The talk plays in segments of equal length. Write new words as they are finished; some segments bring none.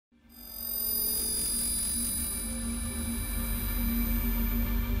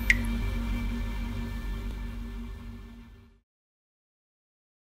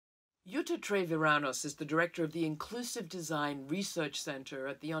Jutta Treviranus is the director of the Inclusive Design Research Centre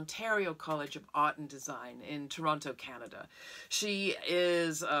at the Ontario College of Art and Design in Toronto, Canada. She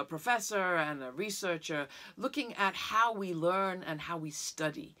is a professor and a researcher looking at how we learn and how we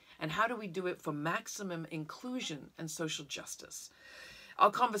study, and how do we do it for maximum inclusion and social justice. Our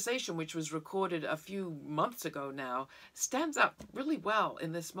conversation, which was recorded a few months ago now, stands up really well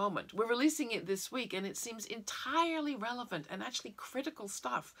in this moment. We're releasing it this week, and it seems entirely relevant and actually critical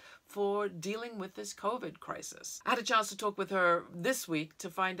stuff for dealing with this COVID crisis. I had a chance to talk with her this week to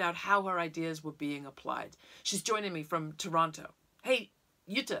find out how her ideas were being applied. She's joining me from Toronto. Hey,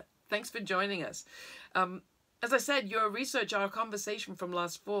 Jutta, thanks for joining us. As I said, your research, our conversation from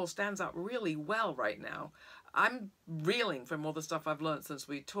last fall, stands out really well right now. I'm reeling from all the stuff I've learned since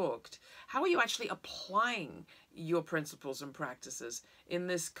we talked. How are you actually applying your principles and practices in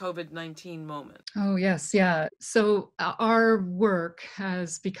this COVID-19 moment? Oh, yes. Yeah. So our work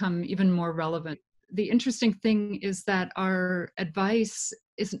has become even more relevant. The interesting thing is that our advice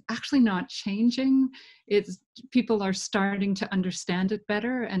is actually not changing. It's people are starting to understand it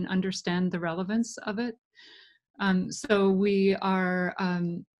better and understand the relevance of it. So we are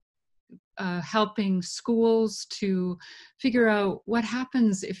helping schools to figure out what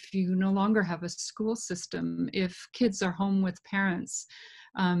happens if you no longer have a school system, if kids are home with parents,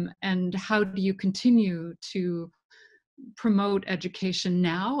 and how do you continue to promote education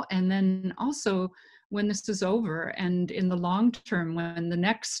now, and then also when this is over and in the long term when the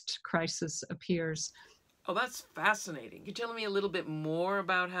next crisis appears. Oh, that's fascinating. Can you tell me a little bit more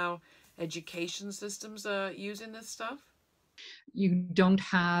about how education systems are using this stuff? You don't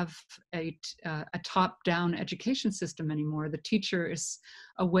have a top-down education system anymore. The teacher is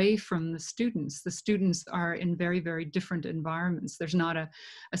away from the students. The students are in very, very different environments. There's not a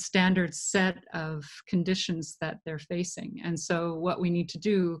standard set of conditions that they're facing. And so what we need to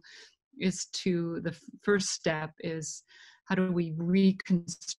do is the first step is, how do we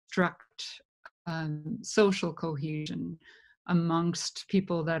reconstruct social cohesion amongst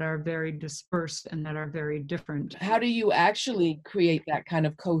people that are very dispersed and that are very different? How do you actually create that kind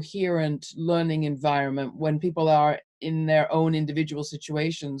of coherent learning environment when people are in their own individual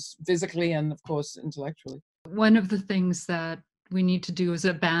situations, physically and, of course, intellectually? One of the things that we need to do is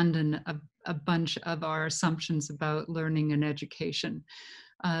abandon a bunch of our assumptions about learning and education.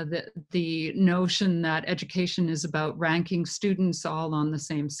 The notion that education is about ranking students all on the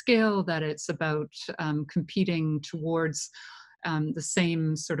same scale, that it's about competing towards the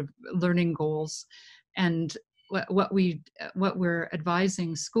same sort of learning goals. And what we're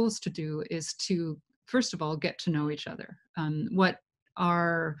advising schools to do is to, first of all, get to know each other. What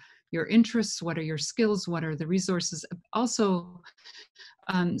are your interests? What are your skills? What are the resources? Also,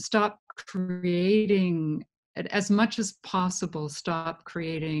 stop creating, as much as possible, stop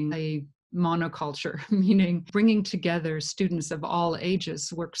creating a monoculture, meaning bringing together students of all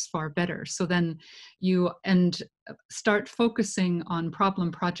ages works far better. So then start focusing on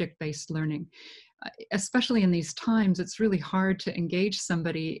problem project-based learning. Especially in these times, it's really hard to engage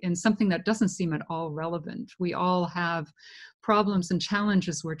somebody in something that doesn't seem at all relevant. We all have problems and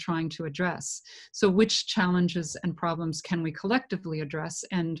challenges we're trying to address. So which challenges and problems can we collectively address?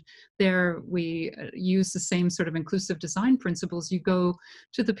 And there we use the same sort of inclusive design principles. You go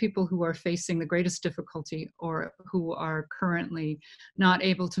to the people who are facing the greatest difficulty or who are currently not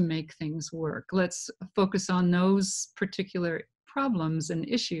able to make things work. Let's focus on those particular problems and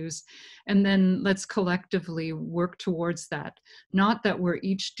issues, and then let's collectively work towards that. Not that we're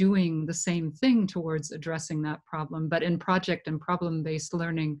each doing the same thing towards addressing that problem, but in project and problem-based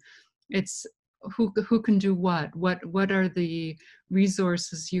learning, it's who can do what are the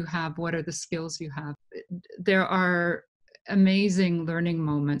resources you have, what are the skills you have. There are amazing learning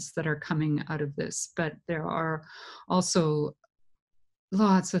moments that are coming out of this, but there are also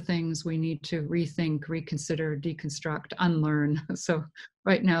lots of things we need to rethink, reconsider, deconstruct, unlearn. So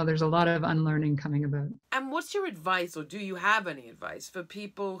right now there's a lot of unlearning coming about. And what's your advice, or do you have any advice for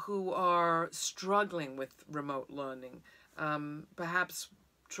people who are struggling with remote learning, perhaps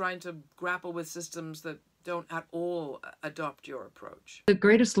trying to grapple with systems that don't at all adopt your approach? The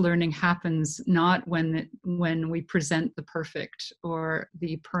greatest learning happens not when we present the perfect or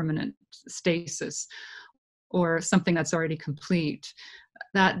the permanent stasis or something that's already complete.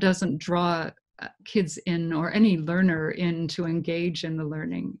 That doesn't draw kids in, or any learner in, to engage in the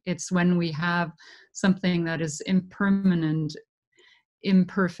learning. It's when we have something that is impermanent,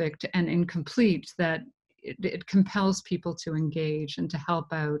 imperfect, and incomplete that it compels people to engage and to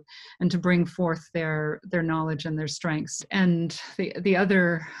help out and to bring forth their knowledge and their strengths. And the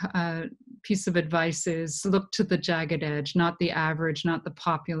other piece of advice is look to the jagged edge, not the average, not the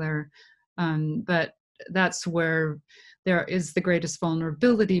popular. But that's where there is the greatest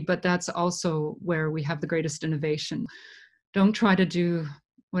vulnerability, but that's also where we have the greatest innovation. Don't try to do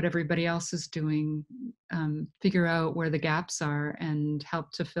what everybody else is doing. Figure out where the gaps are and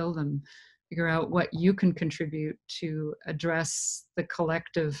help to fill them. Figure out what you can contribute to address the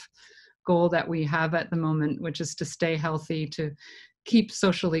collective goal that we have at the moment, which is to stay healthy, to keep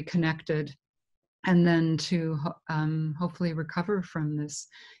socially connected, and then to hopefully recover from this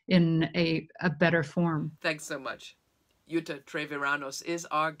in a better form. Thanks so much. Jutta Treviranus is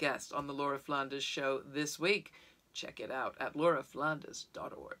our guest on the Laura Flanders Show this week. Check it out at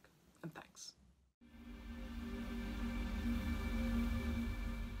lauraflanders.org. And thanks.